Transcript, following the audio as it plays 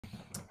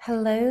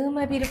Hello,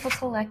 my beautiful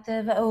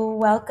collective.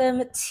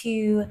 Welcome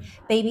to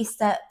Baby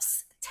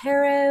Steps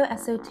Tarot,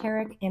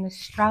 Esoteric, and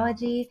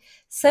Astrology.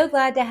 So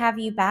glad to have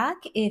you back.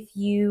 If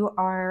you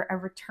are a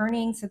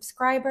returning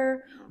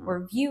subscriber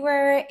or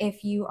viewer,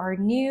 if you are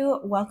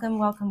new, welcome,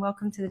 welcome,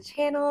 welcome to the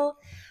channel.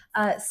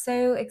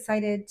 So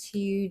excited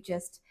to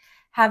just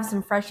have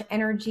some fresh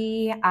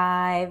energy.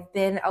 I've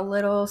been a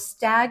little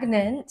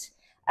stagnant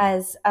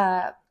as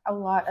a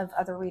lot of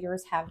other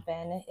readers have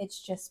been.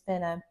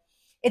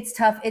 It's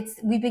tough.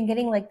 We've been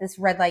getting like this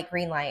red light,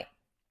 green light,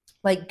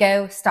 like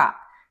go, stop,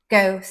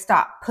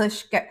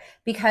 push, go,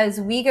 because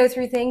we go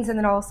through things and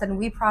then all of a sudden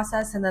we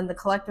process, and then the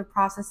collective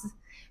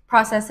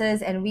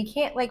processes, and we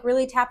can't like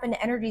really tap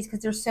into energies because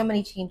there's so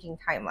many changing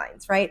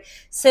timelines, right?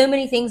 So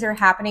many things are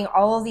happening.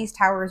 All of these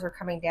towers are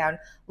coming down.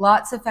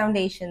 Lots of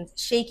foundations,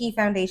 shaky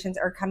foundations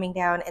are coming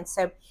down. And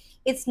so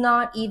it's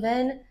not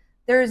even,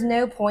 there is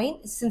no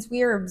point, since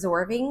we are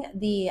absorbing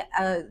the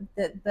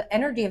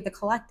energy of the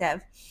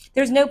collective,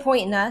 there's no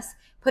point in us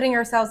putting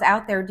ourselves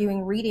out there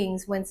doing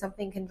readings when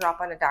something can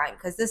drop on a dime,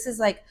 because this is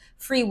like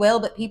free will,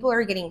 but people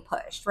are getting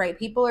pushed, right?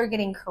 People are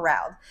getting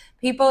corralled.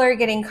 People are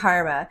getting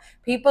karma.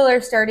 People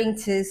are starting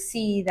to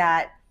see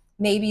that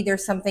maybe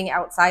there's something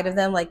outside of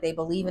them, like they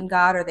believe in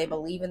God or they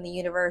believe in the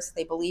universe,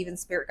 they believe in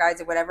spirit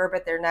guides or whatever,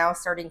 but they're now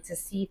starting to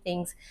see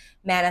things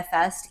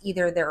manifest,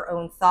 either their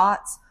own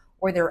thoughts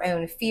or their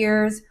own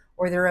fears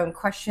or their own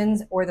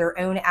questions or their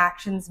own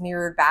actions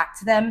mirrored back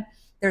to them.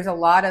 There's a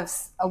lot of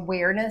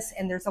awareness,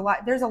 and there's a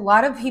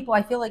lot of people.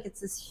 I feel like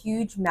it's this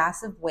huge,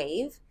 massive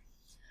wave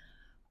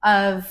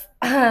of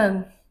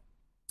a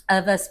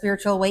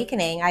spiritual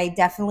awakening. I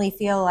definitely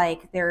feel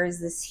like there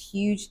is this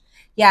huge,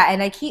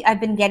 and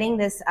I've been getting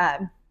this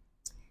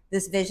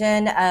this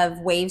vision of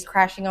waves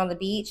crashing on the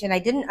beach, and I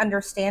didn't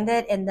understand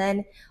it. And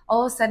then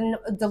all of a sudden,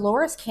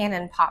 Dolores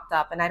Cannon popped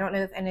up, and I don't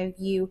know if any of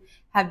you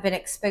have been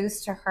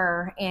exposed to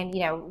her. And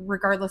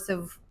regardless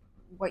of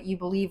what you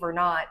believe or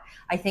not,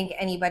 I think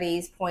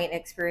anybody's point and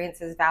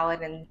experience is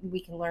valid, and we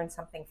can learn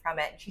something from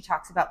it. And she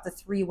talks about the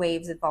 3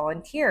 waves of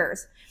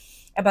volunteers,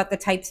 about the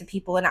types of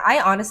people. And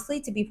I honestly,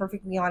 to be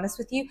perfectly honest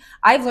with you,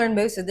 I've learned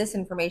most of this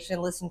information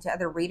and listened to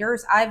other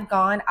readers. I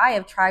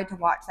have tried to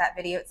watch that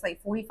video. It's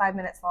like 45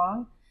 minutes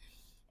long.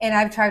 And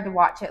I've tried to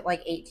watch it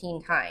like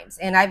 18 times.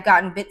 And I've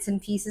gotten bits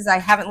and pieces. I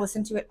haven't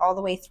listened to it all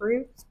the way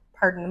through.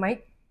 Pardon the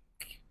mic.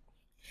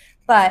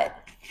 But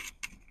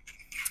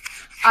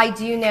I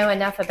do know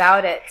enough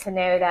about it to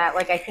know that,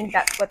 like, I think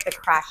that's what the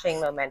crashing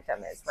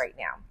momentum is right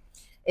now,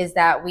 is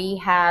that we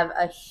have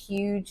a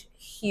huge,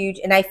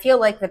 and I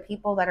feel like the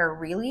people that are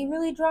really,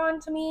 really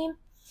drawn to me,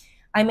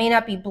 I may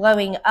not be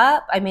blowing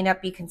up, I may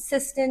not be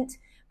consistent,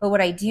 but what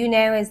I do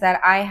know is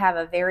that I have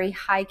a very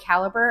high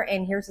caliber.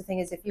 And here's the thing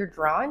is, if you're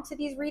drawn to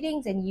these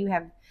readings and you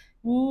have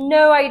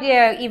no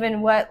idea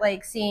even what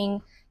like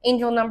seeing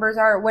angel numbers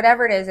are, or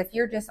whatever it is, if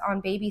you're just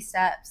on baby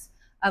steps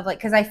of like,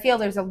 because I feel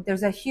there's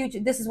a huge,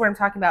 this is what I'm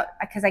talking about,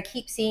 because I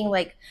keep seeing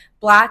like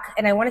black,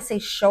 and I want to say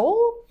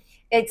shoal,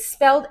 it's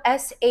spelled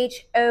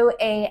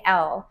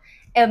SHOAL,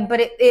 but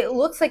it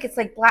looks like it's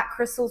like black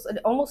crystals. It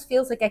almost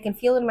feels like I can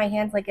feel it in my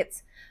hands, like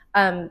it's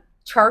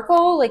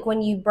charcoal, like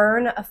when you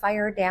burn a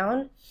fire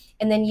down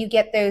and then you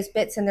get those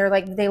bits, and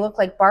they look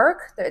like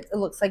bark. It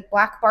looks like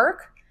black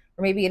bark,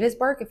 or maybe it is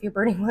bark if you're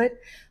burning wood,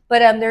 but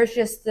there's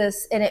just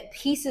this, and it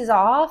pieces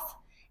off,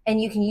 and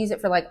you can use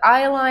it for like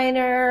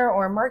eyeliner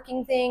or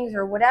marking things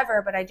or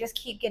whatever. But I just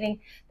keep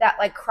getting that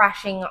like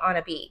crashing on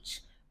a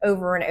beach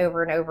over and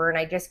over and over, and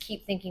I just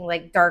keep thinking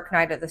like dark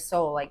night of the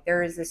soul, like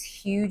there is this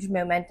huge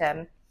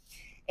momentum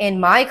in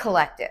my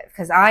collective,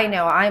 because I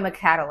know I'm a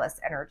catalyst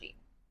energy.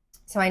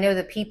 So I know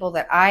the people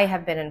that I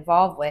have been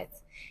involved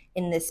with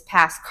in this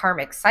past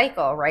karmic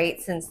cycle, right,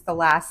 since the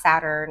last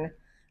Saturn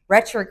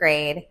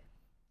retrograde,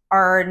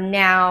 are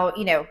now,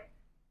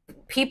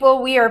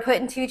 people we are put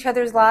into each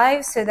other's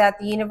lives so that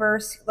the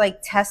universe like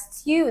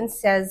tests you and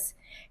says,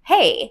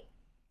 hey,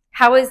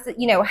 how is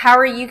the, how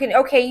are you can,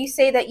 okay, you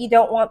say that you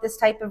don't want this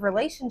type of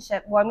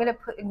relationship. Well, I'm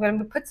going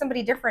to put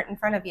somebody different in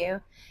front of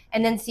you,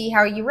 and then see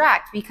how you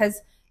react,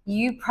 because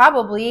you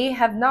probably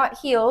have not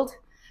healed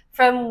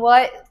from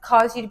what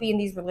caused you to be in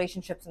these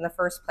relationships in the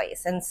first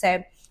place. And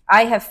so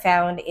I have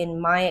found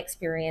in my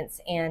experience,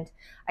 and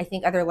I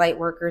think other light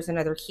workers and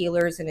other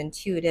healers and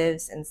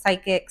intuitives and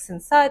psychics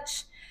and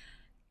such,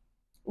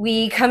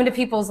 we come into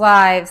people's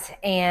lives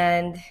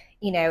and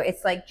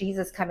it's like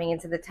Jesus coming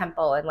into the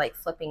temple and like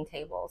flipping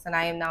tables. And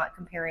I am not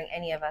comparing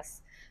any of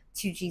us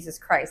to Jesus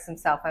Christ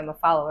himself. I'm a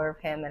follower of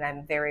him, and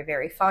I'm very,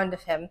 very fond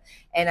of him.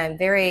 And I'm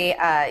very,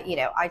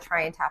 I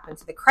try and tap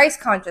into the Christ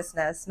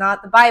consciousness,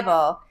 not the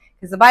Bible,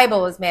 because the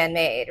Bible is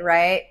man-made,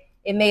 right?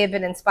 It may have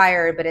been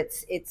inspired, but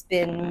it's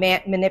been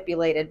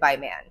manipulated by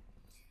man,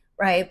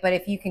 right? But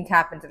if you can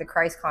tap into the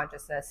Christ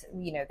consciousness,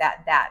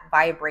 that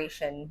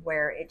vibration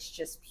where it's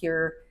just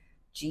pure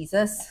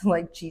Jesus,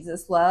 like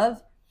Jesus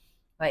love,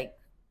 like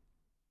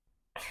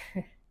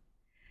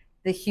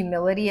the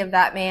humility of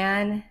that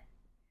man.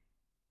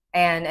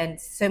 And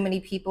so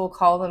many people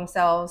call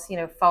themselves,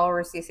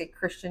 followers, they say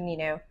Christian,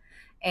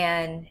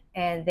 and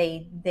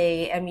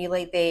they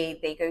emulate,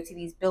 they go to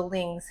these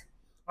buildings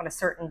on a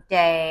certain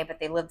day, but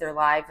they live their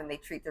lives and they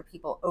treat their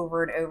people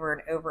over and over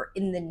and over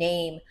in the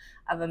name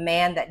of a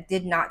man that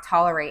did not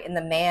tolerate, and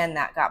the man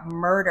that got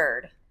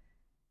murdered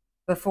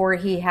before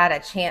he had a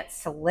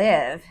chance to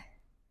live,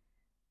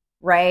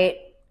 right?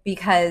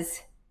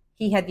 Because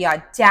he had the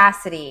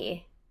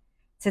audacity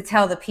to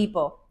tell the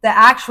people, the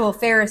actual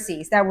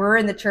Pharisees that were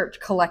in the church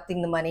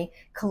collecting the money,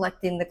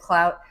 collecting the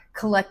clout,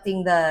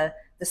 collecting the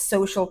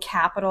social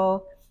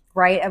capital,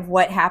 right, of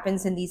what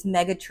happens in these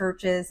mega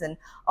churches and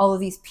all of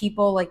these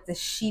people like the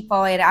sheep.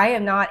 I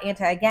am not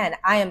again,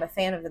 I am a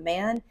fan of the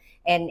man.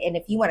 And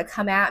if you want to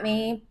come at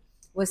me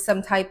with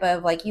some type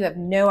of like, you have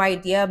no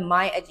idea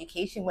my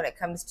education when it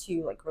comes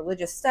to like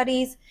religious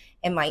studies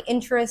and my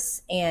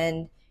interests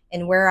and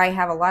where I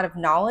have a lot of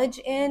knowledge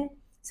in.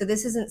 So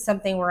this isn't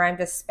something where I'm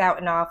just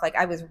spouting off. Like,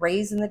 I was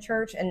raised in the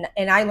church, and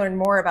I learned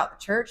more about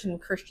the church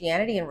and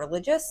Christianity and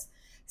religious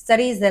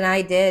studies than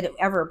I did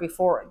ever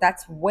before.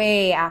 That's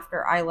way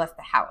after I left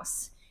the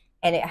house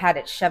and it had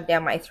it shoved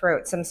down my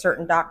throat, some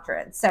certain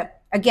doctrine. So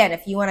again,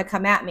 if you want to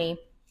come at me,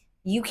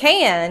 you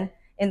can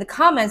in the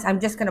comments. I'm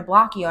just going to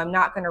block you. I'm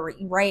not going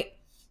to write,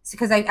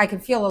 because I can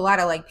feel a lot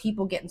of like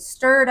people getting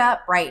stirred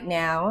up right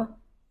now.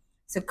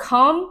 So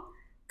calm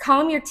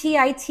your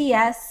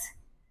tits.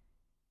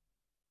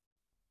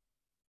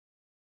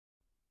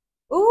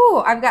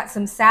 Ooh, I've got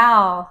some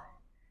Sal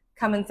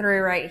coming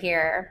through right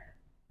here.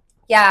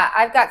 Yeah,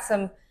 I've got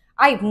some.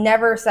 I've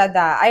never said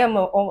that. I'm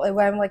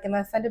like, am I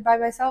offended by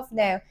myself?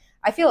 No.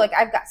 I feel like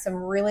I've got some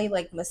really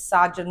like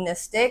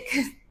misogynistic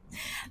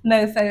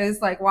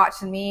mofos like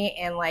watching me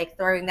and like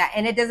throwing that.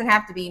 And it doesn't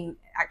have to be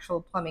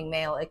actual plumbing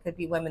male. It could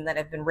be women that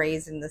have been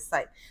raised in this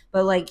site.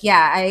 But like,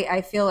 yeah,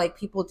 I feel like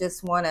people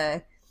just want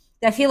to.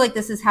 I feel like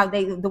this is how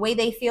the way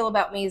they feel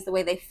about me is the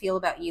way they feel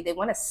about you. They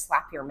want to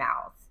slap your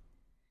mouth.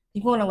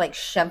 People want to like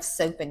shove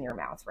soap in your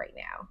mouth right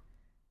now.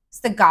 It's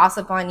the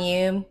gossip on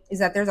you is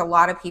that there's a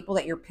lot of people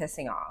that you're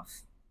pissing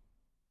off.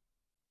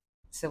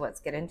 So let's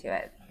get into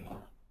it.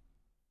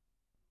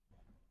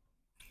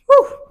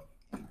 Whew.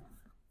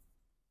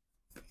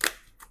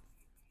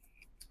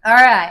 All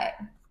right.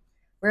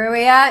 Where are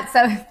we at?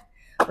 So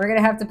we're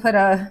going to have to put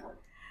a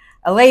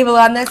label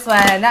on this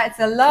one. That's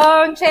a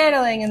long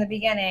channeling in the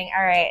beginning.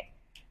 All right.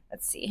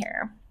 Let's see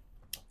here.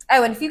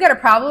 Oh, and if you got a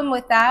problem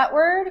with that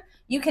word,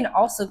 you can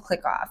also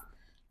click off.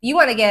 If you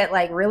want to get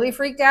like really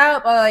freaked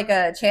out by like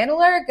a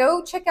channeler,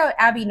 go check out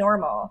Abby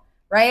Normal,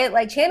 right?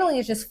 Like channeling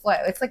is just flow.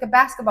 It's like a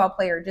basketball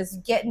player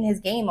just getting his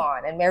game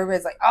on, and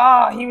everybody's like,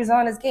 oh, he was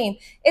on his game.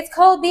 It's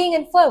called being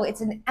in flow.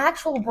 It's an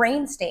actual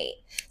brain state.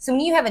 So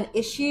when you have an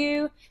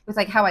issue with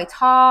like how I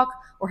talk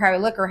or how I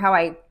look or how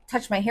I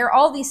touch my hair,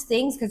 all these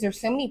things, because there's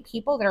so many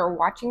people that are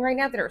watching right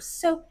now that are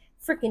so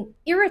freaking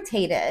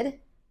irritated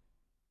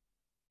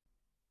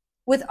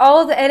with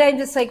all of the, and I'm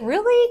just like,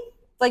 really?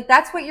 Like,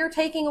 that's what you're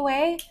taking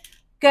away?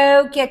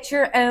 Go get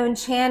your own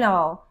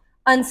channel.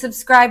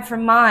 Unsubscribe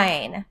from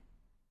mine.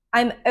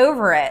 I'm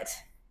over it.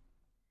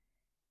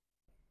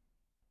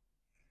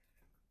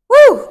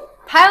 Woo!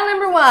 Pile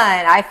number one.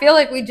 I feel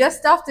like we just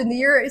stepped into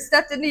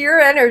your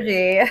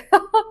energy.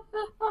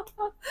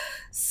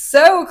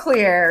 So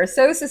clear,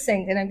 so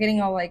succinct, and I'm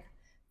getting all like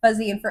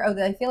fuzzy and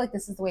I feel like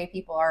this is the way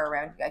people are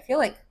around you. I feel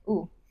like,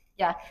 ooh,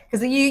 yeah,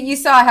 because you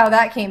saw how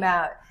that came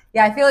out.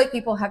 Yeah, I feel like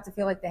people have to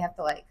feel like they have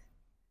to like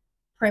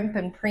primp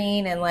and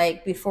preen and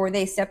like before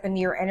they step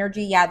into your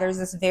energy. Yeah, there's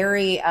this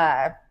very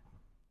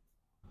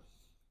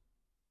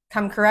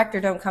come correct or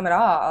don't come at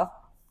all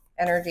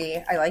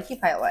energy. I like you,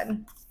 pile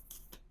one.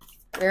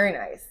 Very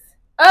nice.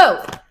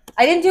 Oh,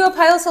 I didn't do a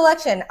pile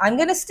selection. I'm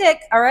gonna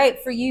stick, all right,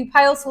 for you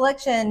pile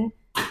selection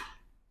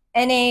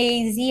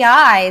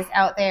NAZIs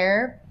out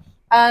there.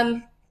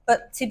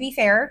 But to be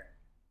fair,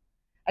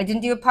 I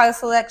didn't do a pile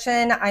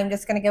selection. I'm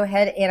just going to go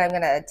ahead and I'm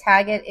going to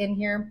tag it in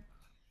here.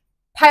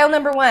 Pile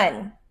number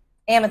one,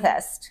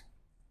 amethyst.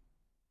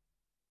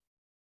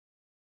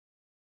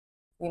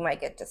 We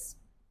might get just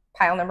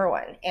pile number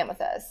one,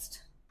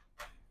 amethyst.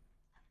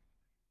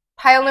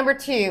 Pile number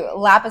two,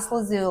 lapis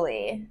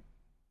lazuli.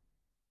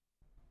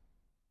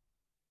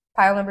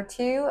 Pile number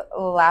two,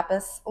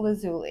 lapis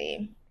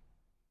lazuli.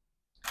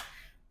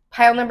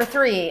 Pile number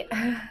three,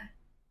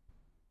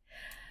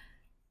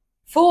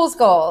 fool's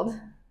gold.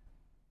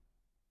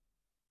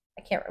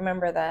 I can't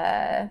remember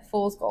the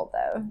fool's gold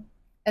though.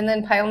 And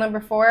then pile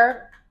number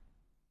four,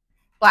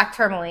 black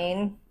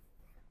tourmaline.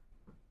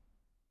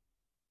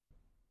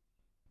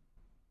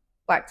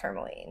 Black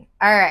tourmaline.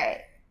 All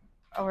right.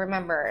 I'll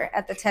remember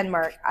at the 10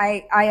 mark.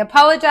 I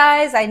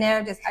apologize. I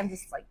know I'm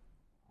just like,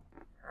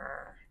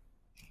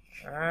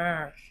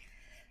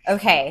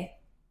 okay.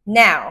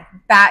 Now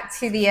back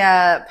to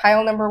the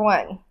pile number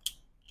one.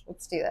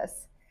 Let's do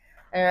this.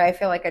 And I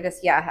feel like I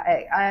just,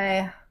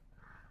 yeah,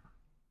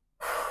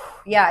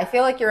 I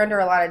feel like you're under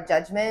a lot of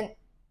judgment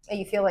and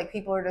you feel like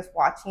people are just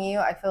watching you.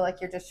 I feel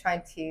like you're just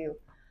trying to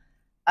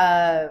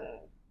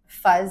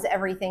fuzz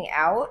everything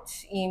out.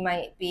 You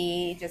might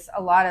be just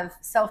a lot of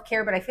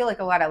self-care, but I feel like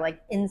a lot of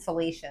like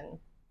insulation.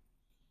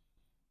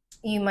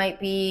 You might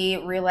be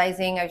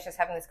realizing, I was just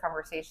having this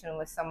conversation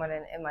with someone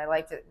in my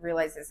life that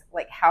realizes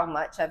like how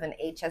much of an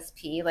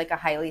HSP, like a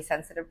highly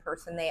sensitive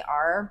person they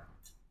are.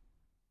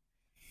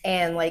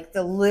 And like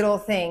the little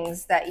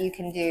things that you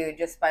can do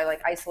just by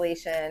like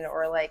isolation,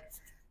 or like,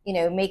 you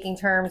know, making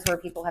terms where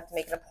people have to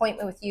make an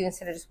appointment with you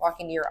instead of just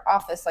walking to your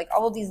office, like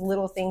all of these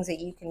little things that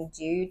you can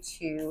do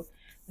to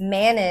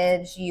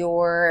manage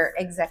your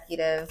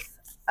executive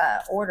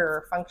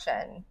order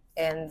function.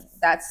 And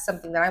that's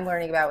something that I'm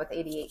learning about with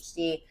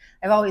ADHD.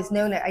 I've always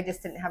known it, I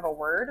just didn't have a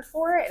word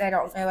for it, and I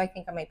don't know, I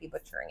think I might be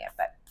butchering it.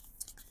 But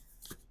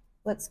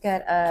let's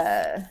get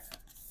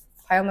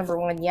pile number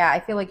 1. Yeah, I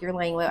feel like you're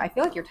laying low. I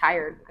feel like you're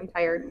tired. I'm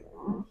tired.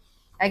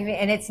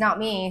 And it's not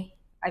me.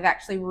 I've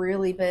actually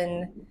really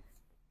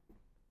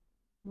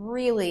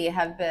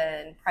have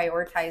been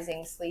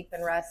prioritizing sleep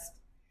and rest.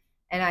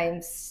 And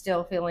I'm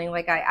still feeling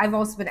like I've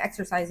also been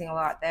exercising a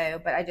lot though,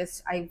 but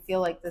I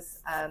feel like this,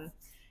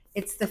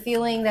 it's the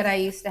feeling that I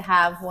used to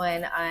have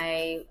when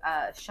I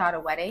shot a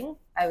wedding.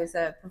 I was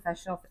a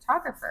professional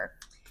photographer,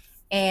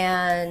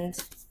 and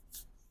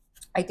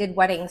I did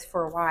weddings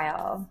for a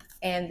while,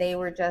 and they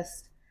were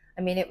just,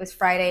 I mean, it was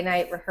Friday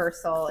night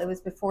rehearsal. It was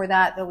before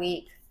that, the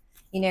week,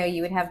 you know,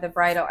 you would have the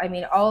bridal, I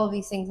mean, all of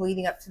these things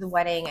leading up to the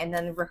wedding, and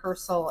then the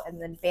rehearsal,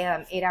 and then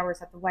bam, 8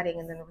 hours at the wedding,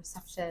 and then the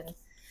reception,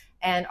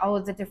 and all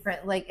of the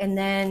different, like, and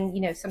then,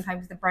 you know,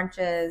 sometimes the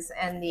brunches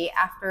and the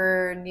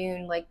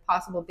afternoon, like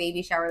possible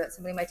baby shower that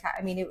somebody might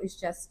I mean, it was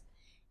just,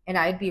 and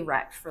I'd be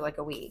wrecked for like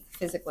a week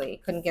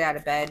physically. Couldn't get out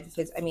of bed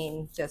because, I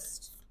mean,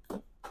 just,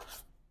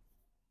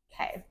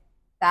 okay,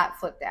 that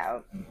flipped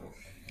out.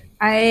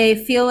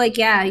 I feel like,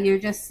 yeah, you're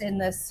just in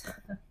this,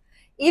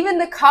 even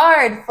the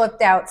card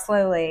flipped out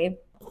slowly.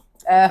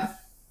 Yeah,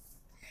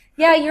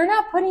 you're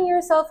not putting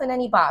yourself in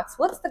any box.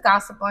 What's the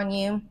gossip on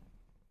you?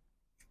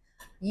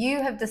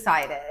 You have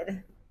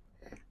decided.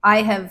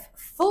 I have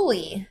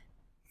fully,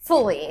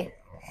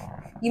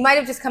 you might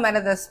have just come out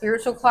of the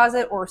spiritual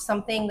closet or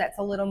something that's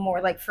a little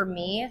more like, for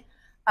me,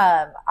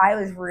 I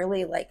was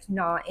really like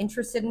not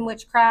interested in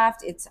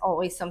witchcraft. It's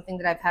always something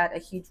that I've had a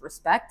huge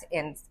respect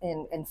and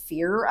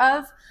fear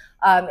of.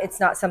 It's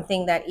not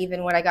something that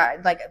even when I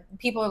got, like,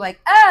 people are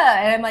like,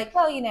 and I'm like,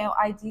 well, you know,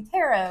 I do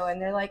tarot,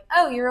 and they're like,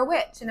 oh, you're a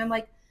witch, and I'm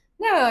like,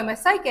 no, I'm a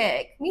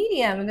psychic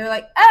medium, and they're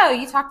like, oh,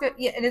 you talk to,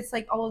 and it's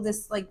like all of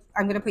this, like,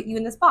 I'm going to put you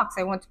in this box.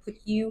 I want to put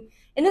you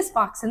in this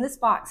box,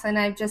 and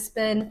I've just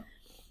been,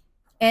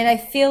 and I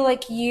feel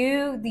like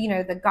you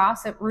know, the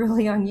gossip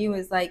really on you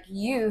is like,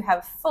 you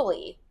have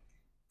fully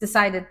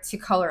decided to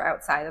color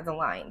outside of the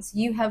lines.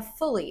 You have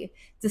fully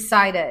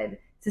decided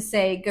to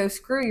say, go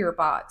screw your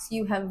box.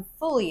 You have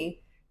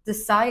fully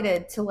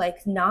decided to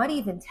like not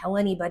even tell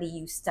anybody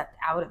you stepped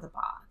out of the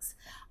box.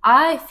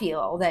 I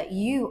feel that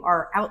you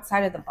are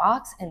outside of the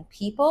box, and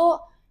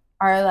people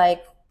are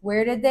like,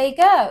 where did they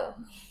go?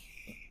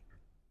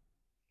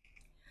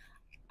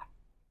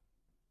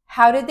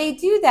 How did they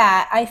do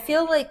that? I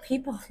feel like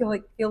people feel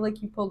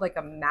like you pulled like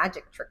a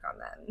magic trick on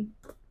them.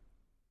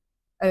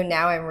 Oh,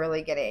 now I'm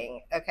really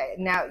getting, okay,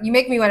 now you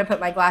make me want to put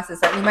my glasses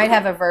on. You might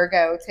have a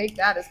Virgo. Take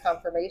that as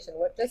confirmation.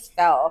 What just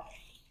fell?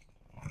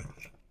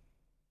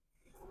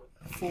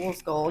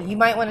 Fool's Gold. You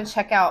might want to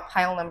check out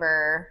pile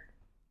number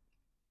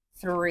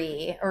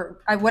 3, or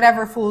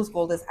whatever Fool's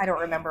Gold is. I don't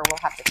remember. We'll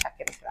have to check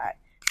into that.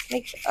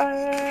 Make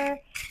sure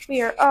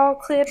we are all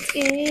clipped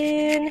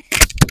in.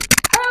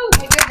 Oh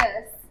my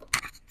goodness.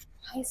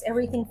 Why is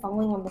everything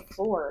falling on the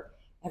floor?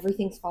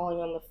 Everything's falling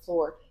on the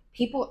floor.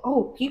 People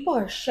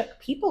are shook.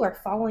 People are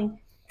falling.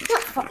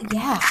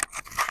 Yeah.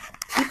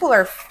 People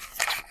are,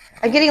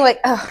 I'm getting like,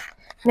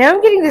 now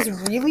I'm getting this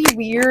really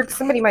weird,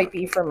 somebody might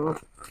be from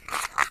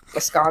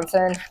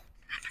Wisconsin.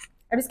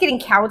 I'm just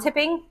getting cow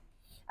tipping.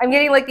 I'm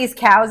getting like these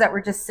cows that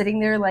were just sitting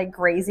there like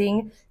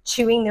grazing,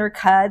 chewing their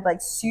cud, like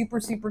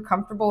super, super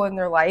comfortable in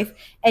their life.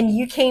 And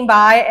you came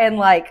by and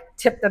like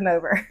tipped them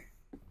over.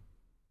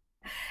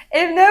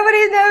 If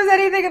nobody knows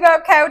anything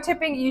about cow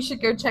tipping, you should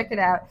go check it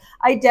out.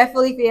 I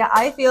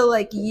feel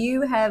like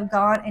you have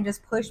gone and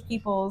just pushed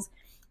people's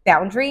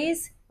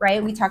boundaries,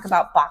 right? We talk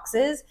about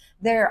boxes,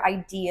 their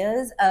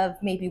ideas of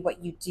maybe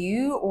what you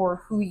do or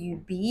who you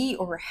be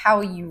or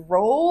how you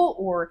roll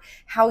or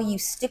how you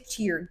stick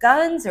to your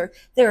guns, or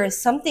there is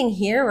something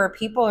here where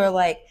people are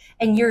like,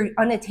 and you're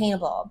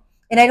unattainable.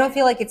 And I don't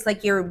feel like it's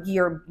like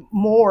you're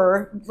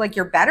more like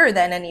you're better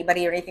than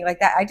anybody or anything like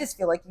that. I just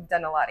feel like you've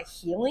done a lot of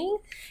healing,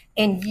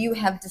 and you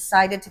have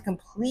decided to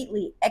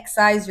completely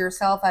excise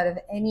yourself out of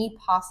any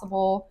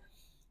possible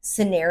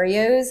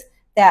scenarios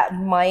that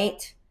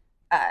might,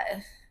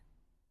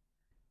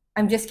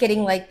 I'm just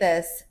getting like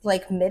this,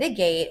 like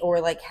mitigate or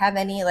like have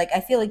any, like, I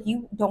feel like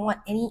you don't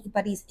want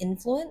anybody's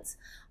influence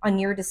on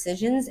your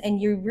decisions.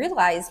 And you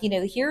realize, you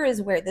know, here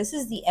is where this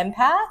is the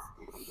empath,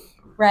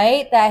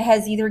 right? That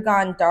has either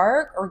gone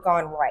dark or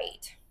gone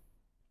right.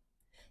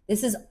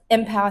 This is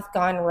empath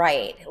gone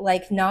right,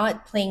 like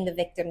not playing the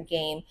victim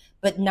game,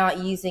 but not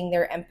using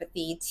their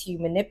empathy to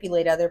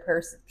manipulate other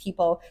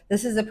people.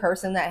 This is a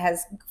person that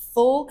has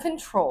full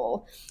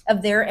control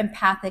of their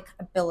empathic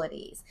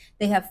abilities.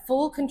 They have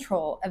full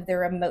control of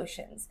their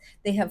emotions.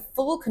 They have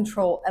full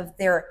control of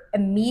their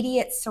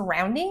immediate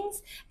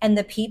surroundings and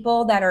the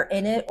people that are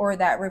in it or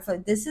that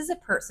reflect. This is a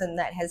person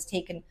that has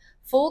taken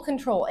full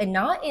control, and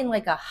not in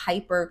like a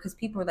hyper, because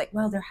people are like,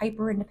 well, they're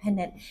hyper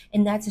independent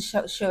and that's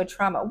a show of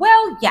trauma.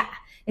 Well, yeah,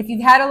 if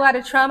you've had a lot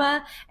of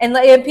trauma, and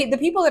the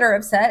people that are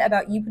upset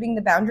about you putting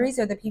the boundaries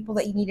are the people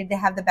that you needed to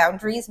have the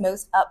boundaries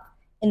most up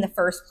in the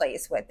first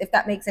place with. If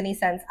that makes any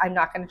sense, I'm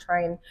not going to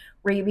try and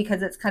read,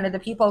 because it's kind of the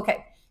people.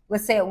 Okay,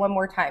 let's say it one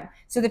more time.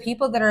 So the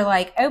people that are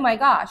like, oh my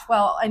gosh,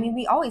 well, I mean,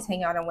 we always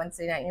hang out on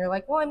Wednesday night, and you're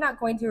like, well, I'm not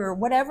going to, or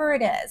whatever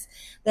it is,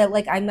 that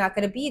like, I'm not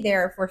going to be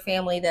there for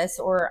family this,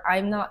 or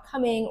I'm not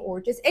coming,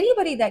 or just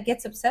anybody that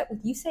gets upset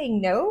with you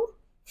saying no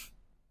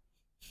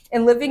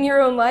and living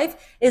your own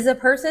life is a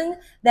person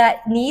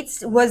that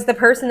was the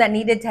person that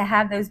needed to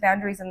have those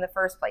boundaries in the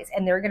first place.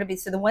 And they're going to be,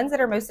 so the ones that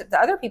are most, the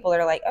other people that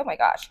are like, oh my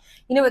gosh,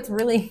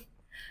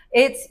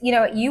 it's,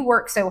 you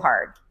work so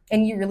hard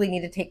and you really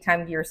need to take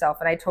time to yourself.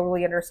 And I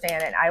totally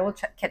understand. And I will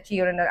catch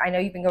you. And I know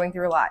you've been going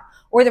through a lot.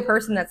 Or the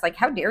person that's like,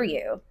 how dare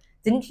you?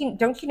 Don't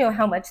you know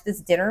how much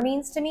this dinner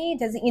means to me?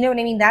 Doesn't, you know what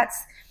I mean?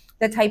 That's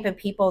the type of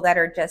people that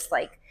are just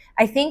like,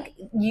 I think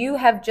you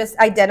have just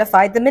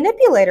identified the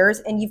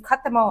manipulators and you've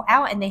cut them all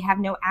out and they have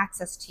no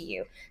access to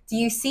you. Do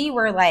you see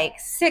we're like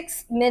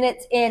 6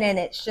 minutes in and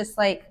it's just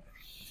like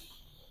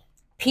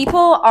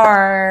people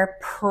are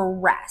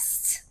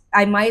pressed.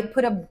 I might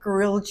put a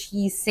grilled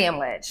cheese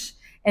sandwich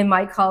and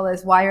might call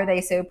this, why are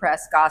they so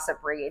pressed, gossip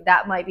read?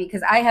 That might be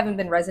because I haven't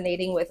been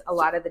resonating with a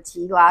lot of the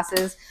tea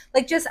glasses.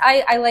 Like just,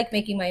 I like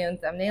making my own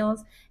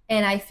thumbnails.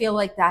 And I feel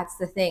like that's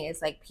the thing.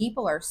 It's like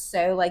people are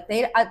so like,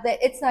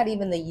 it's not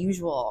even the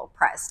usual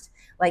pressed,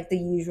 like the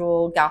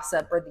usual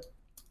gossip or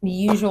the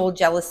usual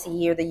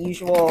jealousy or the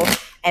usual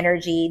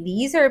energy.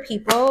 These are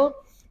people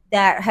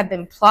that have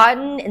been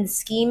plotting and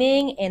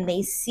scheming, and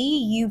they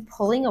see you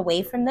pulling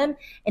away from them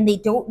and they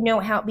don't know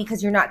how,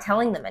 because you're not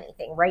telling them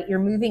anything, right? You're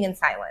moving in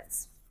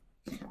silence,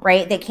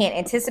 right? They can't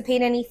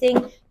anticipate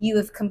anything. You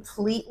have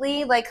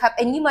completely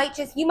and you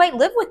might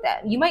live with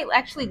them. You might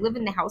actually live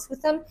in the house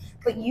with them,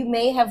 but you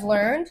may have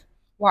learned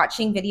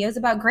watching videos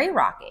about gray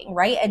rocking,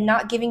 right? And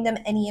not giving them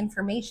any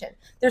information.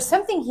 There's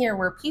something here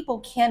where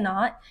people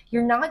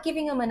you're not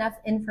giving them enough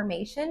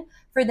information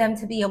for them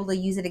to be able to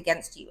use it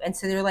against you. And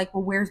so they're like,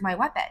 well, where's my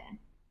weapon?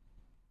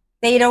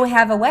 They don't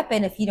have a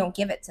weapon if you don't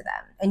give it to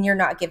them, and you're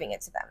not giving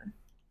it to them.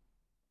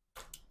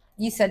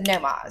 You said no,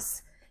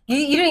 Maz.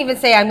 You don't even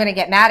say, I'm going to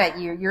get mad at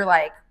you. You're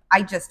like,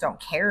 I just don't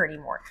care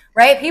anymore,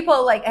 right? People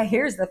are like,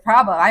 here's the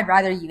problem. I'd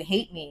rather you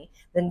hate me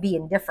than be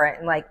indifferent.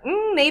 And like,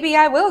 maybe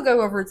I will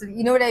go over to,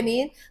 you know what I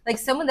mean? Like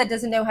someone that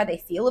doesn't know how they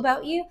feel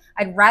about you.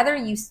 I'd rather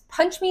you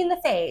punch me in the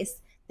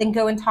face than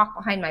go and talk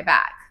behind my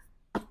back,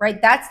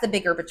 right? That's the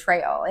bigger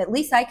betrayal. At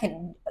least I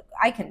can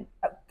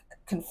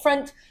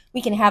confront,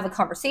 we can have a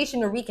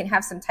conversation, or we can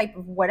have some type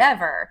of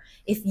whatever.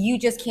 If you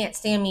just can't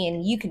stand me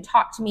and you can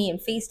talk to me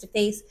and face to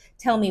face,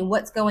 tell me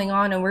what's going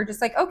on, and we're just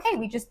like, okay,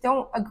 we just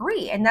don't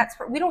agree. And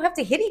we don't have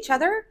to hit each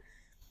other,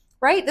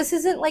 right? This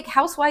isn't like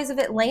Housewives of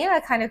Atlanta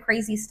kind of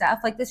crazy stuff.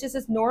 Like this is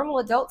just normal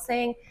adults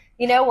saying,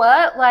 you know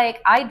what, like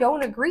I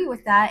don't agree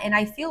with that and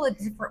I feel a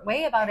different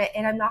way about it,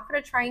 and I'm not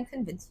going to try and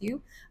convince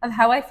you of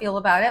how I feel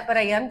about it, but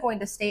I am going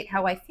to state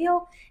how I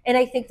feel, and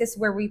I think this is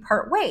where we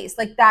part ways.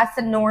 Like that's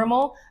a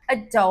normal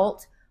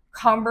adult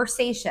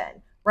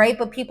conversation, right?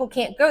 But people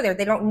can't go there.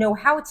 They don't know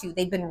how to.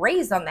 They've been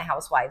raised on the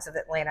Housewives of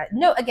Atlanta.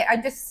 No, again,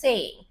 I'm just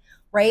saying,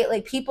 right?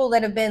 Like people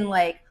that have been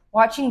like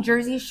watching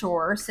Jersey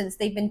Shore since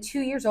they've been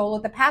 2 years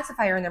old with a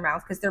pacifier in their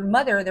mouth because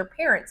their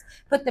parents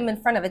put them in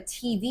front of a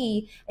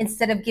TV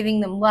instead of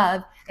giving them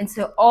love. And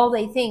so all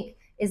they think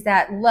is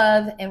that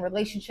love and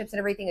relationships and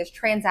everything is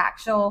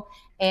transactional,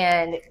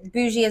 and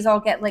bougie is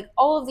all like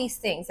all of these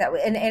things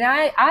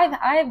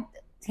I've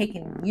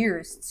taken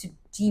years to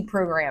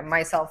deprogram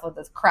myself with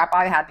this crap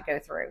I had to go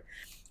through,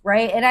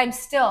 right? And I'm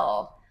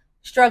still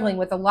struggling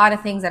with a lot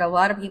of things that a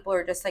lot of people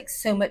are just like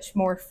so much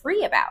more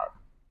free about,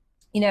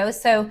 you know?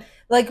 So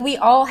like we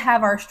all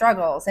have our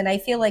struggles, and I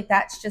feel like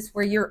that's just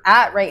where you're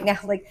at right now.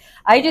 Like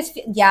I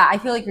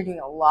feel like you're doing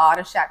a lot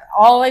of shadow.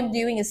 All I'm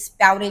doing is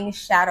spouting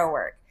shadow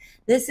work.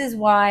 This is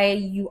why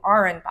you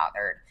are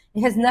unbothered.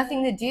 It has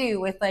nothing to do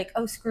with like,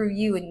 oh, screw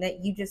you, and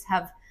that you just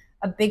have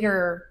a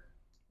bigger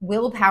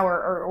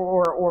willpower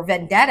or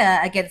vendetta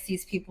against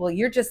these people.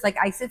 You're just like,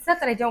 it's not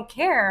that I don't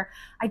care.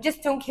 I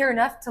just don't care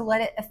enough to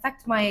let it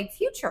affect my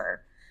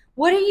future.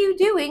 What are you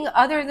doing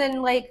other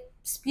than like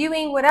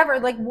spewing whatever?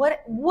 Like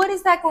what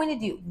is that going to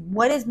do?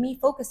 What is me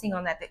focusing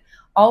on that thing?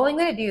 All I'm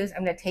going to do is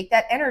I'm going to take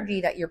that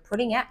energy that you're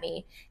putting at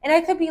me, and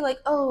I could be like,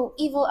 oh,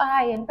 evil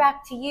eye, and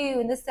back to you,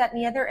 and this, that,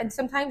 and the other. And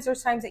sometimes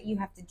there's times that you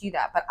have to do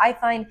that. But I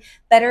find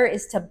better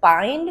is to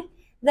bind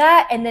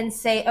that and then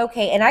say,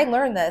 okay, and I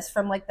learned this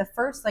from like the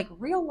first like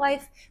real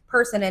life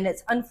person, and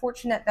it's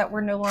unfortunate that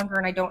we're no longer,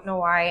 and I don't know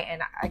why,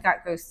 and I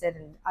got ghosted,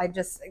 and I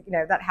just,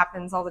 that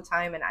happens all the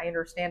time, and I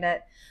understand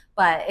it.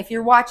 But if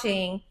you're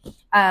watching,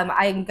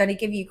 I'm going to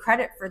give you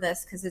credit for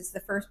this because it's the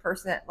first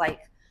person that like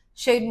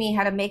showed me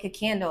how to make a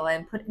candle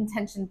and put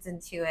intentions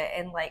into it,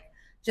 and like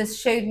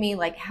just showed me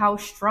like how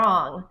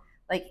strong,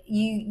 like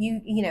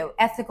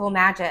ethical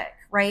magic,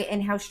 right?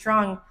 And how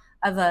strong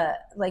of a,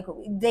 like,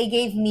 they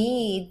gave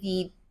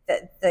me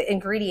the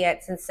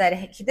ingredients and said,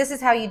 hey, this is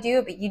how you do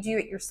it, but you do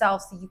it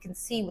yourself so you can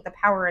see with the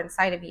power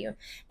inside of you.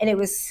 And it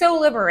was so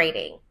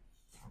liberating,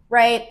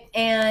 right?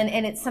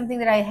 And it's something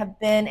that I have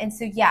been, and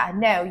so yeah,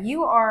 no,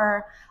 you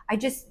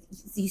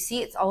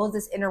see, it's all of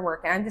this inner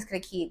work, and I'm just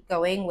going to keep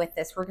going with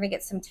this. We're going to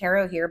get some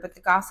tarot here, but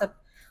the gossip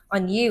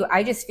on you,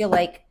 I feel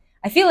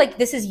like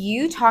this is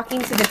you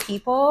talking to the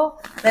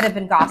people that have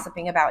been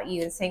gossiping about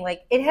you and saying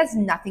like, it has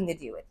nothing to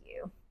do with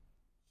you.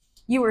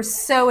 You are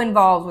so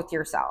involved with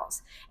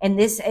yourselves.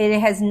 And I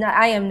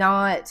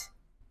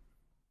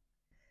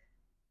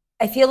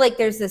feel like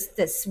there's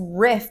this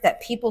rift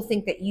that people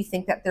think that you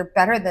think that they're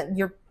better than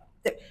you're,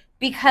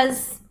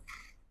 because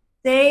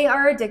they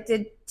are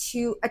addicted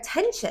to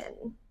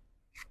attention.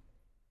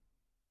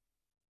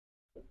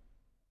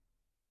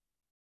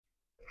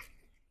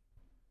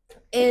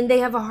 And they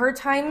have a hard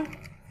time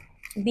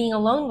being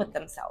alone with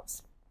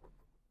themselves.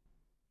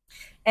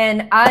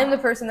 And I'm the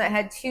person that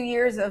had 2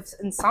 years of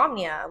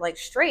insomnia, like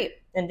straight,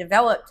 and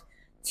developed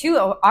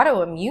 2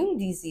 autoimmune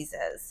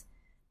diseases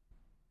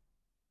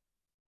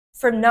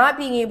from not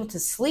being able to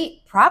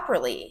sleep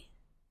properly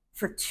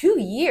for 2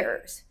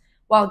 years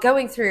while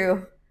going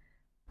through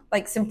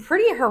like some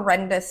pretty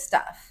horrendous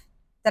stuff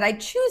that I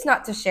choose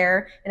not to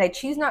share, and I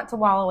choose not to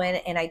wallow in,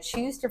 and I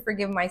choose to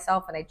forgive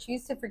myself, and I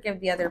choose to forgive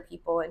the other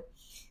people, and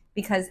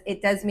because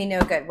it does me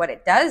no good. What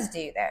it does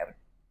do, though,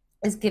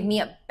 is give me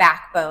a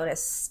backbone of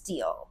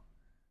steel.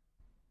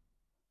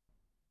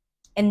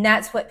 And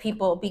that's what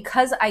people,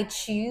 because I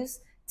choose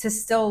to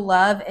still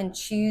love and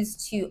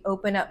choose to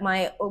open up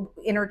my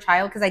inner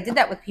child, because I did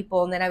that with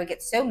people, and then I would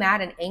get so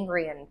mad and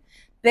angry and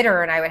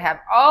bitter, and I would have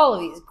all of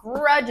these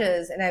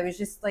grudges, and I was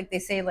just like, they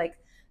say like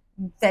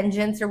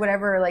vengeance or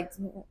whatever, like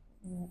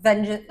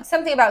vengeance,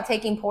 something about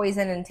taking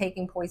poison and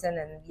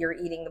you're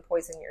eating the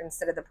poison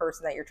instead of the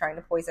person that you're trying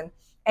to poison.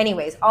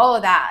 Anyways, all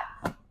of that,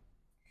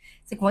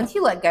 it's like once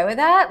you let go of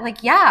that,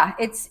 like, yeah,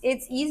 it's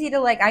easy to,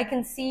 like, I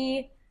can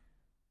see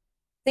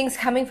things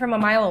coming from a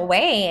mile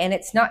away, and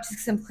it's not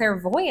just some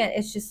clairvoyant,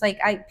 it's just like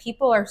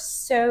people are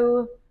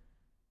so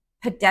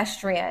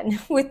pedestrian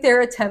with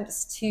their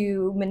attempts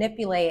to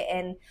manipulate.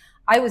 And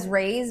I was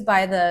raised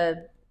by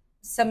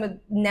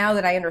now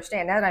that I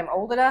understand, now that I'm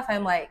old enough,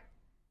 I'm like,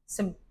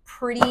 some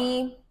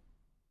pretty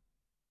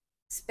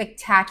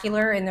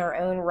spectacular in their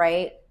own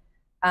right,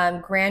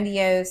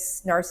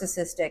 grandiose,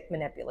 narcissistic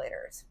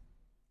manipulators.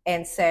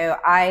 And so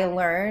I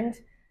learned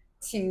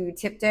to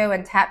tiptoe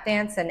and tap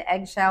dance and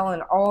eggshell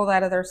and all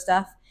that other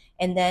stuff.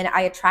 And then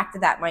I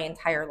attracted that my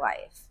entire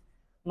life.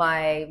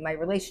 My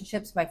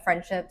relationships, my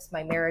friendships,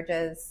 my marriage,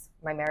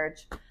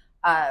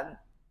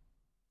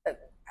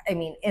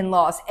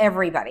 in-laws,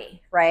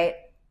 everybody, right?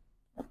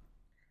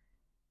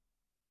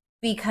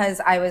 Because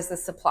I was the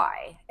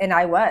supply, and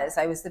I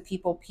was the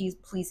people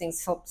pleasing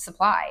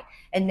supply.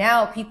 And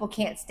now people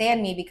can't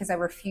stand me because I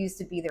refuse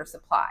to be their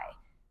supply.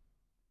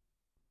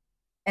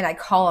 And I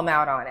call them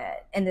out on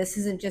it. And this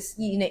isn't just,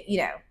 you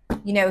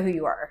know who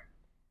you are.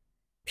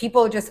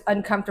 People are just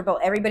uncomfortable.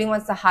 Everybody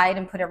wants to hide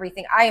and put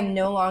everything.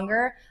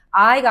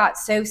 I got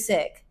so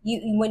sick.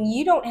 When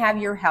you don't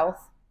have your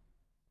health,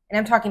 and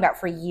I'm talking about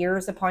for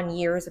years upon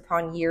years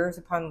upon years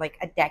upon like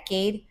a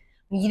decade,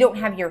 when you don't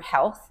have your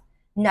health,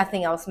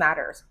 nothing else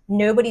matters.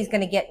 Nobody's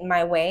going to get in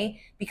my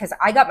way, because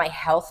I got my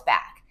health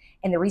back.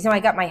 And the reason I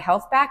got my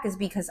health back is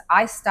because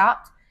I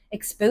stopped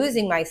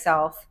exposing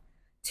myself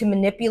to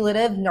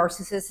manipulative,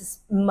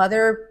 narcissist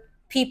mother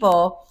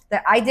people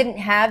that I didn't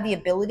have the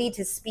ability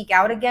to speak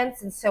out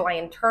against. And so I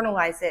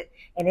internalized it,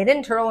 and it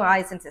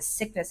internalized into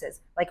sicknesses,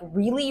 like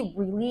really,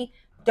 really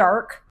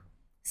dark,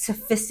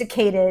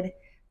 sophisticated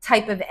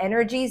type of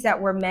energies that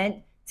were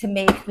meant to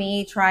make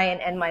me try and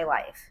end my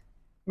life,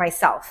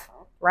 myself,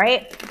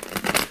 right?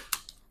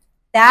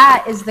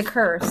 That is the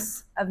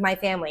curse of my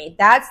family.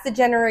 That's the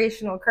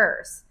generational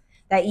curse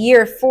that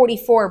year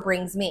 44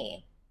 brings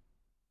me.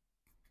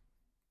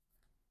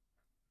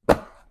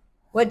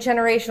 What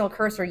generational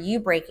curse are you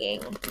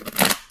breaking?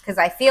 Because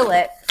I feel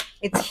it.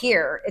 It's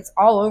here. It's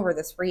all over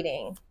this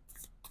reading.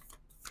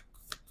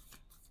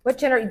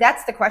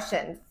 That's the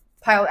question.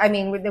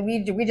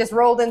 We just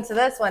rolled into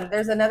this one.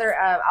 There's another.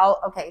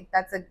 Okay,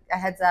 that's a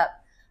heads up.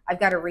 I've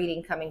got a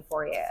reading coming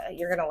for you.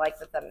 You're gonna like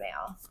the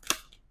thumbnail.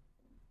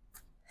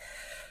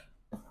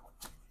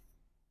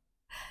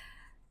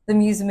 The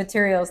Muse of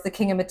Materials, the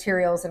King of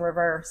Materials in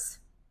reverse.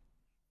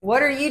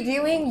 What are you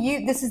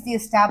doing? This is the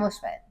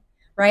establishment,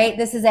 right?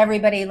 This is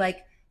everybody like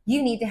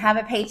You need to have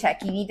a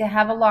paycheck. You need to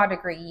have a law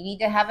degree. You need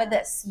to have a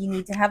this. You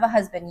need to have a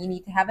husband. You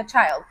need to have a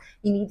child.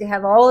 You need to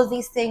have all of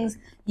these things.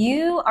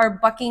 You are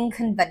bucking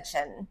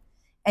convention.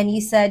 And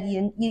you said,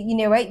 you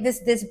know, right?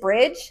 This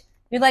bridge,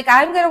 you're like,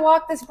 I'm going to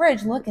walk this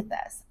bridge. Look at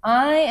this.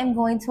 I am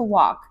going to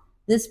walk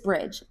this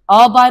bridge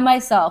all by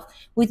myself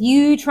with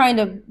you trying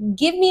to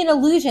give me an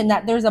illusion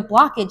that there's a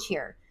blockage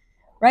here,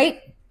 right?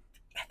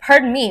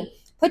 Pardon me.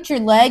 Put your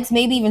legs,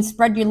 maybe even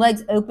spread your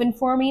legs open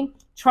for me.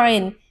 Try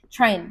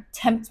and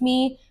tempt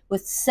me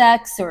with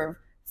sex or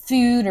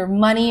food or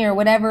money or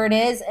whatever it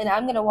is. And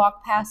I'm going to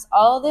walk past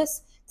all of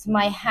this to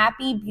my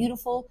happy,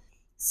 beautiful,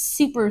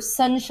 super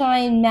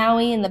sunshine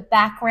Maui in the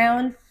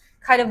background,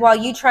 kind of while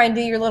you try and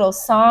do your little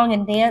song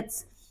and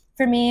dance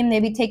for me.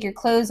 Maybe take your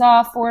clothes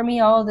off for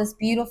me, all this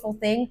beautiful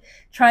thing,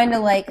 trying to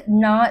like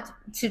not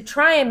to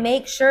try and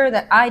make sure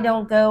that I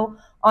don't go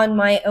on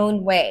my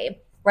own way,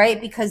 right?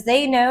 Because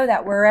they know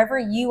that wherever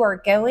you are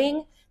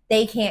going,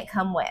 they can't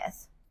come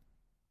with.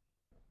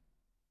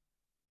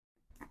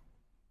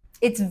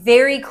 It's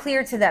very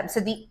clear to them. So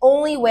the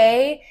only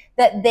way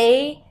that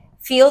they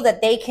feel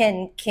that they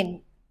can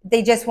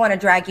they just want to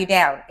drag you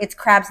down. It's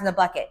crabs in the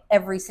bucket.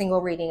 Every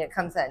single reading it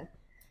comes in.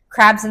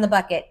 Crabs in the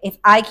bucket. If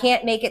I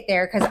can't make it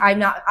there, because I'm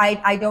not,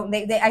 I don't,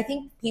 I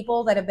think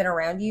people that have been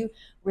around you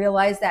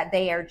realize that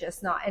they are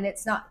just not, and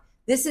it's not,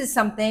 this is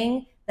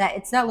something that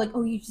it's not like,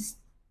 oh,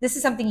 this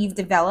is something you've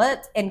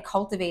developed and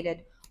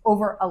cultivated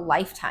over a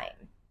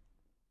lifetime.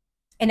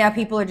 And now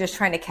people are just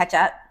trying to catch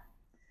up,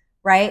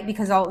 right?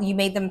 Because you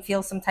made them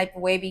feel some type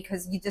of way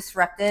because you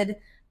disrupted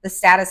the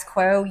status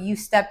quo. You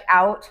stepped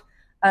out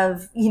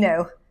of,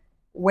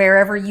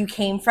 wherever you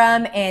came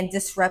from and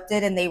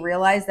disrupted, and they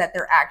realize that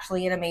they're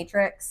actually in a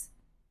matrix,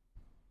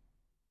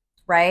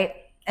 right?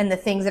 And the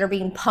things that are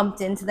being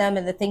pumped into them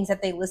and the things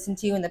that they listen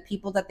to and the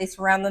people that they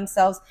surround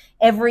themselves,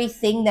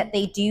 everything that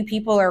they do,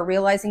 people are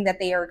realizing that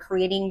they are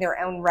creating their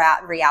own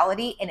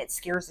reality, and it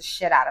scares the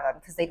shit out of them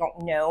because they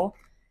don't know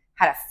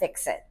how to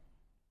fix it.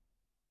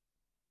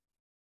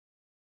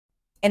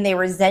 And they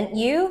resent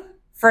you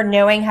for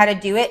knowing how to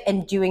do it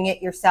and doing it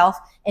yourself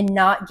and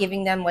not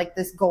giving them like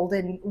this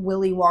golden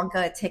Willy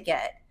Wonka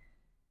ticket,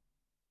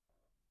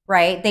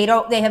 right? They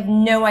have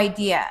no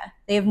idea.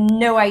 They have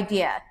no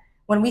idea.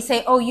 When we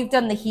say, oh, you've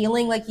done the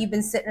healing, like you've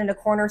been sitting in a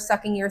corner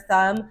sucking your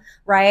thumb,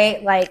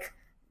 right? Like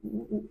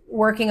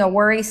working a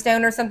worry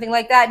stone or something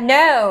like that.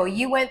 No,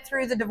 you went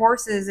through the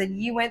divorces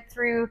and you went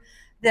through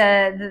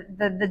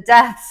the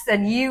deaths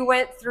and you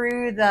went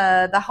through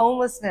the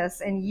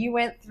homelessness and you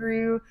went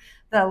through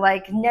the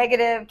like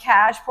negative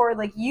cash pour,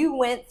 like you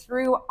went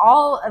through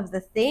all of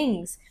the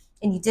things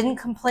and you didn't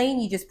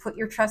complain. You just put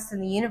your trust in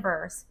the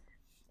universe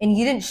and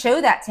you didn't show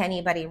that to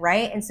anybody,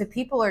 right? And so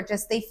people are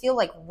just, they feel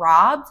like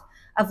robbed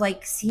of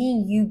like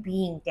seeing you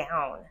being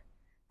down.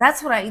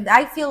 That's what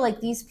I feel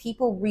like these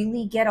people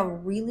really get a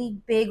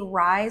really big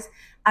rise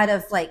out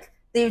of like,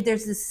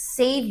 there's this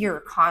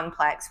savior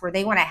complex where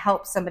they want to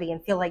help somebody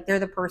and feel like they're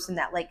the person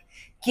that like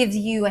gives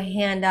you a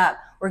hand up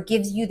or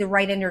gives you the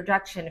right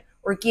introduction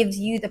or gives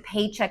you the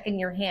paycheck in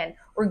your hand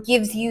or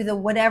gives you the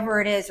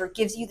whatever it is or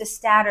gives you the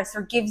status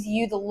or gives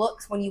you the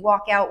looks when you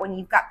walk out when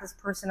you've got this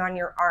person on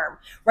your arm,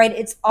 right?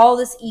 It's all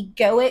this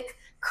egoic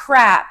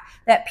crap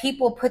that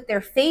people put their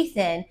faith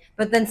in,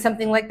 but then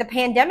something like the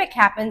pandemic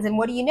happens and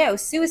what do you know?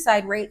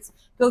 Suicide rates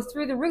go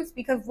through the roof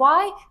because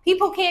why?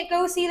 People can't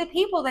go see the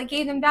people that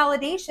gave them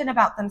validation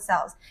about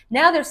themselves.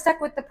 Now they're stuck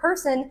with the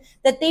person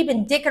that they've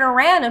been dicking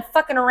around and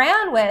fucking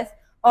around with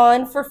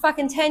on for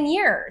fucking 10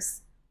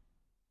 years.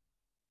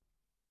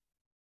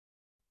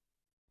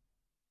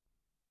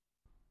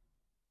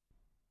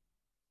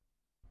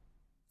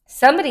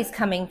 Somebody's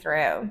coming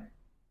through.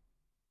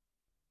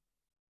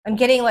 I'm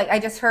getting like, I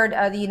just heard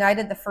the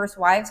United the First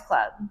Wives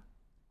Club.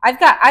 I've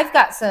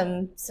got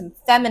some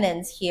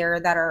feminines here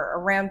that are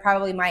around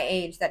probably my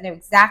age that know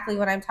exactly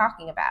what I'm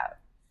talking about.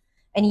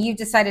 And you've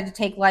decided to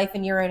take life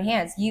in your own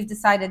hands. You've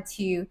decided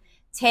to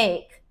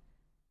take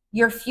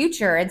your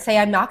future and say,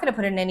 I'm not going to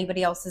put it in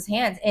anybody else's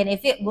hands. And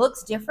if it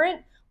looks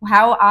different,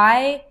 how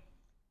I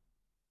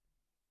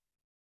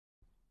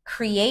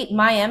create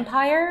my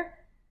empire,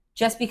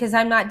 just because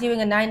I'm not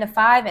doing a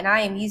 9-to-5 and I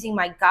am using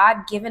my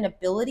God-given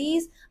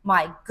abilities,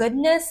 my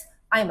goodness,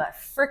 I'm a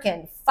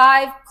freaking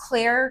 5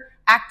 clear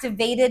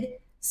activated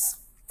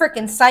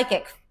freaking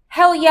psychic.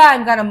 Hell yeah,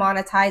 I'm going to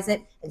monetize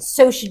it, and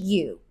so should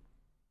you.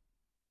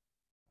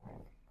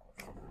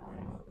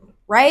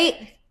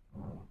 Right?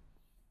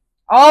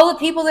 All the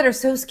people that are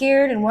so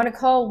scared and want to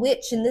call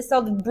witch and this,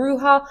 all the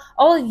bruja,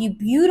 all of you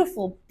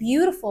beautiful,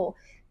 beautiful,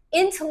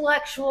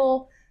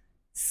 intellectual,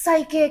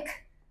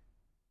 psychic,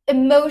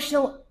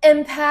 emotional,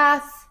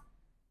 empath,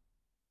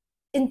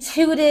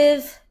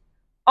 intuitive,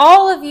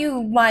 all of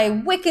you, my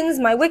Wiccans,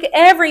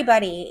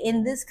 everybody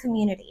in this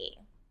community.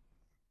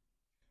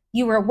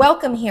 You are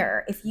welcome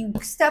here if you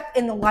step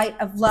in the light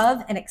of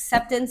love and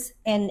acceptance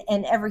and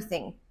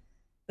everything.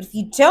 But if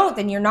you don't,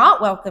 then you're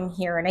not welcome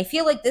here. And I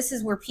feel like this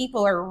is where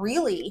people are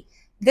really,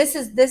 this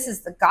is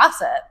the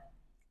gossip.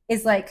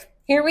 Is like,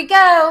 here we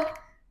go,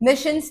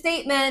 mission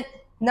statement.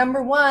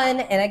 Number one,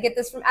 and I get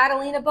this from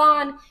Adelina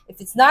Bond,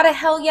 if it's not a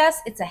hell yes,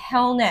 it's a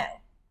hell no.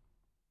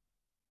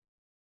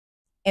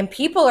 And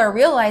people are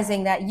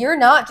realizing that you're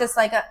not just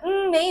like a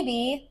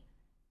maybe.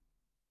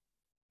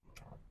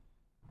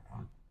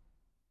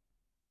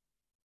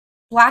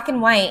 Black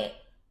and white.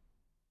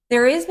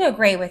 There is no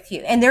gray with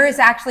you. And there is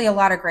actually a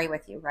lot of gray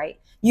with you, right?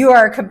 You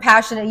are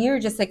compassionate. You're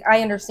just like,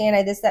 I understand,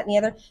 I this, that, and the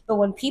other. But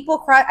when people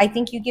cry, I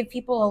think you give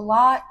people a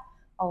lot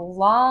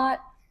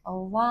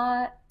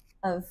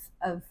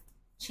of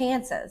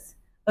chances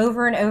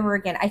over and over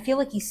again. I feel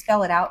like you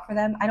spell it out for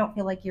them. I don't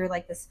feel like you're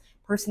like this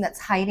person that's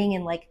hiding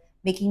and like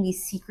making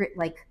these secret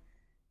like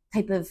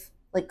type of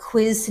like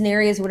quiz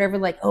scenarios or whatever,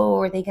 like, oh,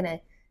 are they gonna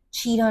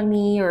cheat on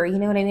me? Or you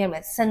know what I mean? I'm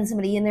gonna send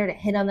somebody in there to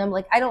hit on them.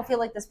 Like, I don't feel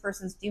like this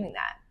person's doing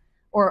that,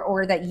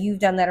 or that you've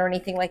done that or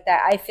anything like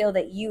that. I feel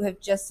that you have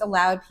just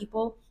allowed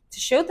people to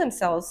show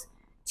themselves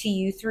to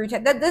you through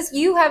that. This,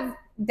 you have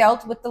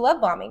dealt with the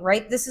love bombing,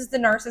 right? This is the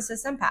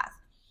narcissist empath.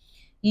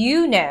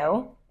 You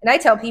know, and I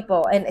tell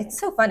people, and it's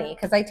so funny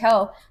because I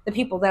tell the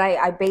people that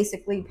I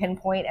basically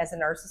pinpoint as a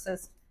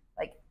narcissist,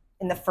 like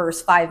in the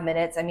first 5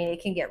 minutes. I mean,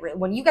 it can get real.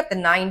 When you got the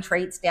 9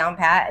 traits down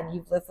pat and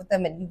you've lived with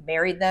them and you've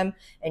married them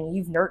and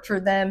you've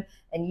nurtured them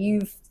and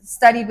you've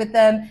studied with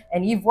them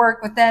and you've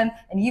worked with them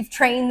and you've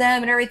trained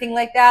them and everything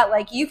like that,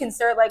 like you can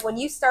start, like when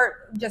you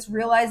start just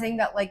realizing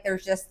that like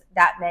there's just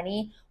that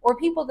many, or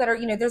people that are,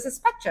 you know, there's a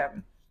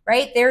spectrum,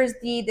 right? There's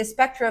the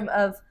spectrum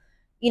of,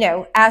 you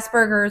know,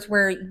 Asperger's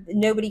where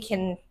nobody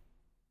can,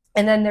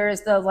 and then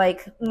there's the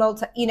like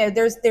multi, you know,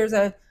 there's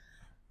a,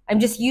 I'm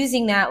just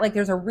using that, like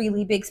there's a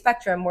really big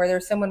spectrum where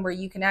there's someone where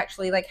you can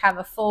actually like have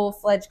a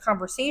full-fledged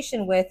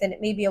conversation with, and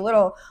it may be a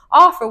little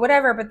off or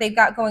whatever, but they've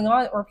got going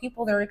on, or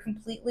people that are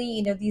completely,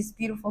 you know, these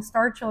beautiful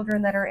star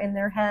children that are in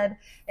their head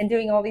and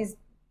doing all these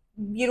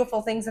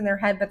beautiful things in their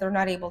head, but they're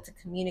not able to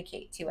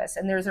communicate to us.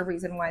 And there's a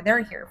reason why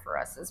they're here for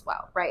us as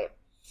well, right?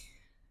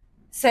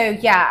 So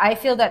yeah, I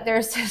feel that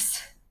there's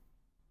just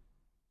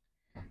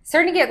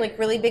starting to get like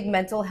really big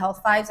mental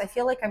health vibes. I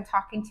feel like I'm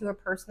talking to a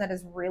person that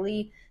has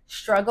really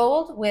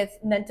struggled with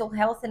mental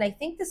health, and I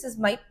think this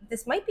might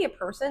be a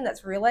person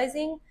that's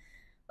realizing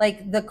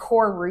like the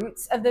core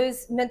roots of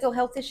those mental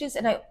health issues.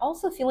 And I'm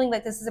also feeling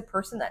like this is a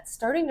person that's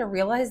starting to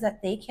realize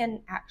that they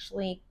can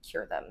actually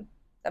cure them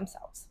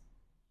themselves.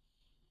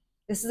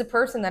 This is a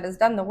person that has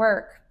done the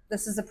work.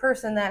 This is a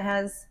person that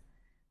has,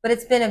 but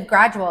it's been a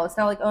gradual. It's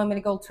not like, oh, I'm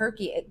going to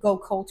go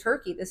cold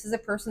turkey. This is a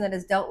person that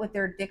has dealt with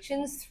their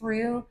addictions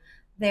through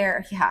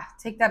their, yeah,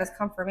 take that as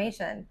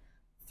confirmation,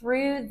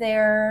 through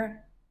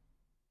their,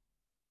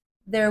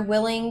 they're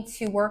willing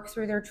to work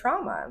through their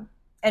trauma.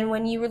 And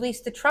when you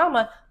release the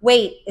trauma,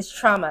 weight is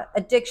trauma,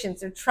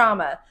 addictions are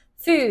trauma,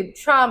 food,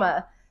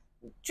 trauma,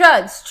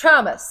 drugs,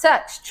 trauma,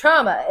 sex,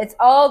 trauma. It's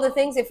all the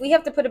things. If we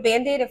have to put a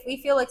Band-Aid, if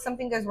we feel like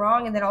something goes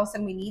wrong and then all of a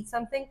sudden we need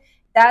something,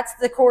 that's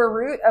the core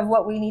root of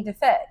what we need to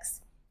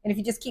fix. And if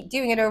you just keep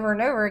doing it over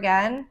and over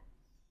again,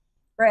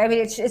 right? I mean,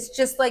 it's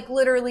just like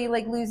literally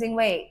like losing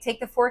weight. Take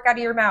the fork out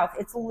of your mouth.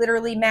 It's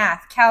literally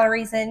math.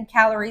 Calories in,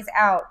 calories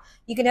out.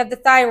 You can have the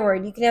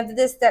thyroid. You can have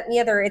this, that, and the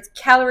other. It's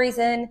calories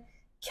in,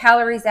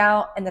 calories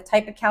out, and the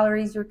type of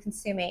calories you're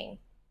consuming.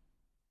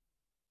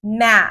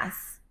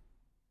 Math.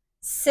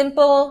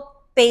 Simple,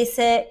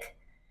 basic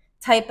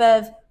type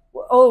of,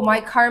 oh,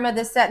 my karma,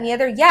 this, that, and the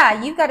other.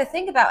 Yeah, you've got to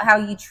think about how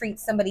you treat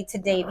somebody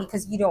today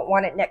because you don't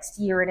want it next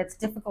year, and it's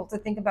difficult to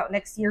think about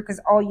next year because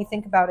all you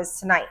think about is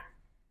tonight.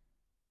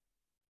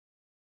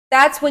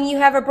 That's when you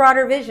have a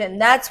broader vision.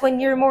 That's when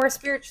you're more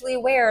spiritually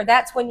aware.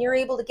 That's when you're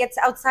able to get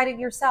outside of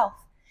yourself.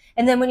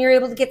 And then when you're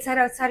able to get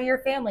outside of your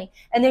family,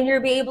 and then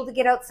you'll be able to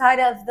get outside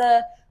of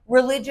the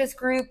religious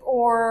group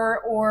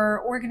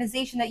or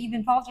organization that you've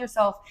involved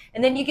yourself,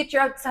 and then you get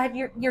yourself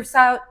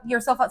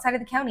outside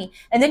of the county,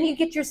 and then you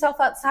get yourself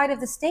outside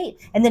of the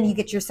state, and then you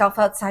get yourself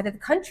outside of the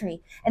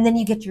country, and then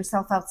you get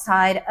yourself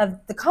outside of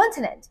the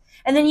continent,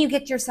 and then you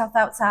get yourself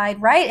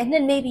outside, right? And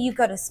then maybe you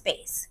go to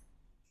space.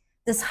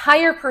 This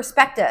higher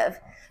perspective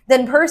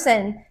than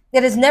person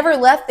that has never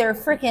left their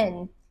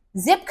freaking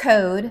zip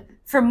code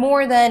for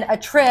more than a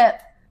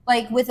trip,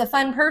 like with a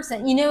fun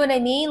person. You know what I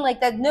mean?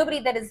 Like that nobody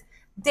that has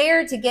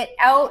dared to get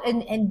out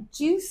and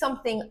do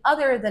something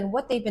other than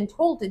what they've been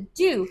told to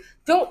do.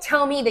 Don't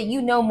tell me that you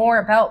know more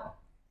about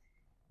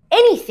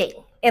anything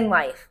in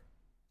life.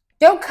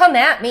 Don't come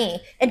at me,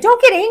 and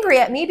don't get angry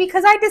at me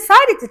because I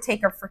decided to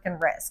take a freaking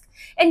risk.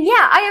 And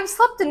yeah, I have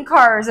slept in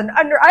cars and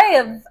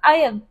I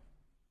have.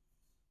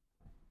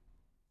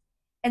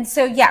 And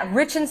so, yeah,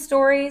 rich in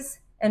stories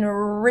and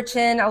rich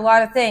in a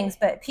lot of things,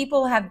 but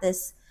people have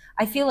this,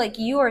 I feel like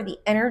you are the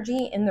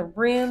energy in the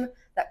room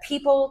that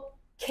people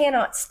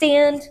cannot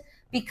stand,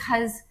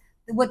 because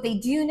what they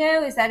do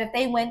know is that if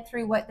they went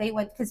through what they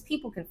went, because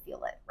people can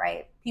feel it,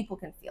 right? People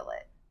can feel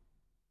it.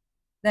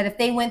 That if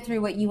they went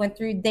through what you went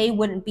through,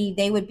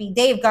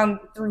 they've gone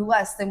through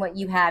less than what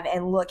you have,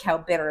 and look how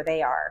bitter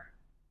they are.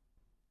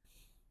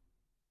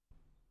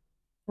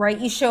 Right?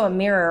 You show a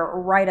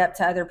mirror right up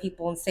to other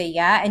people and say,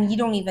 yeah, and you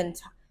don't even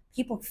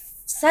people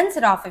sense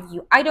it off of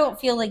you. I don't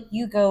feel like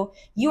you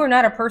are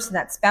not a person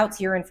that spouts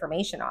your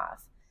information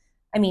off.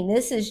 I mean,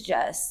 this is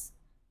just,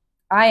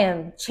 I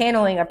am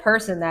channeling a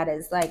person that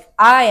is like,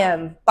 I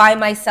am by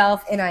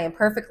myself and I am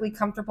perfectly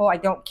comfortable. I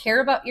don't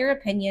care about your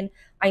opinion.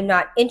 I'm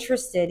not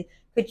interested.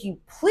 Could you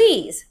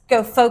please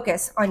go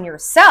focus on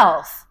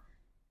yourself?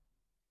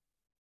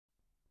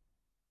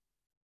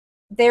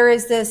 There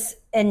is this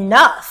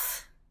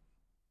enough.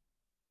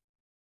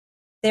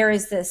 There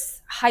is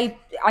this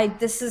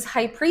this is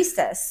High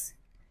Priestess,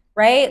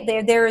 right?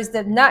 There is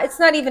it's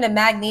not even a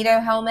Magneto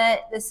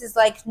helmet. This is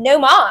like no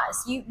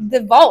mas.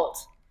 The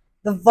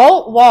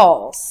vault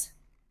walls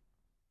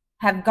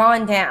have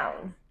gone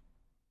down,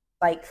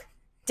 like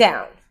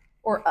down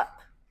or up.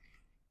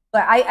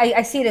 But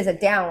I see it as a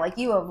down, like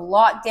you have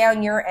locked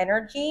down your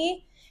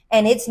energy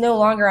and it's no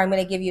longer, I'm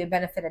going to give you a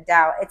benefit of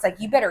doubt. It's like,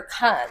 you better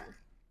come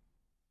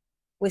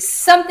with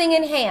something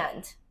in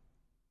hand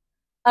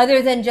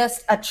other than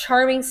just a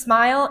charming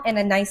smile and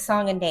a nice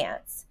song and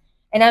dance.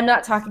 And I'm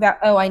not talking about,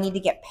 oh, I need to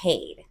get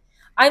paid.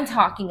 I'm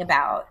talking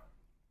about,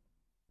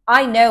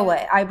 I know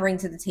what I bring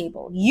to the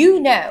table. You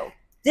know,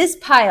 this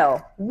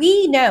pile,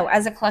 we know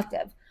as a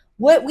collective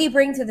what we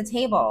bring to the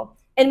table,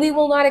 and we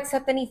will not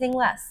accept anything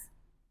less.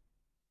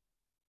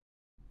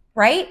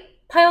 Right?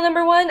 Pile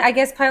number one, I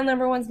guess pile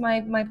number one's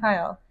my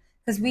pile,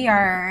 because we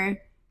are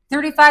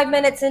 35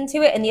 minutes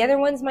into it and the other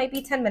ones might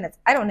be 10 minutes.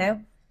 I don't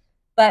know.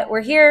 But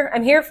we're here.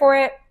 I'm here for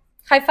it.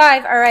 High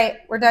five. All right,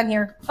 we're done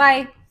here.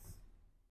 Bye.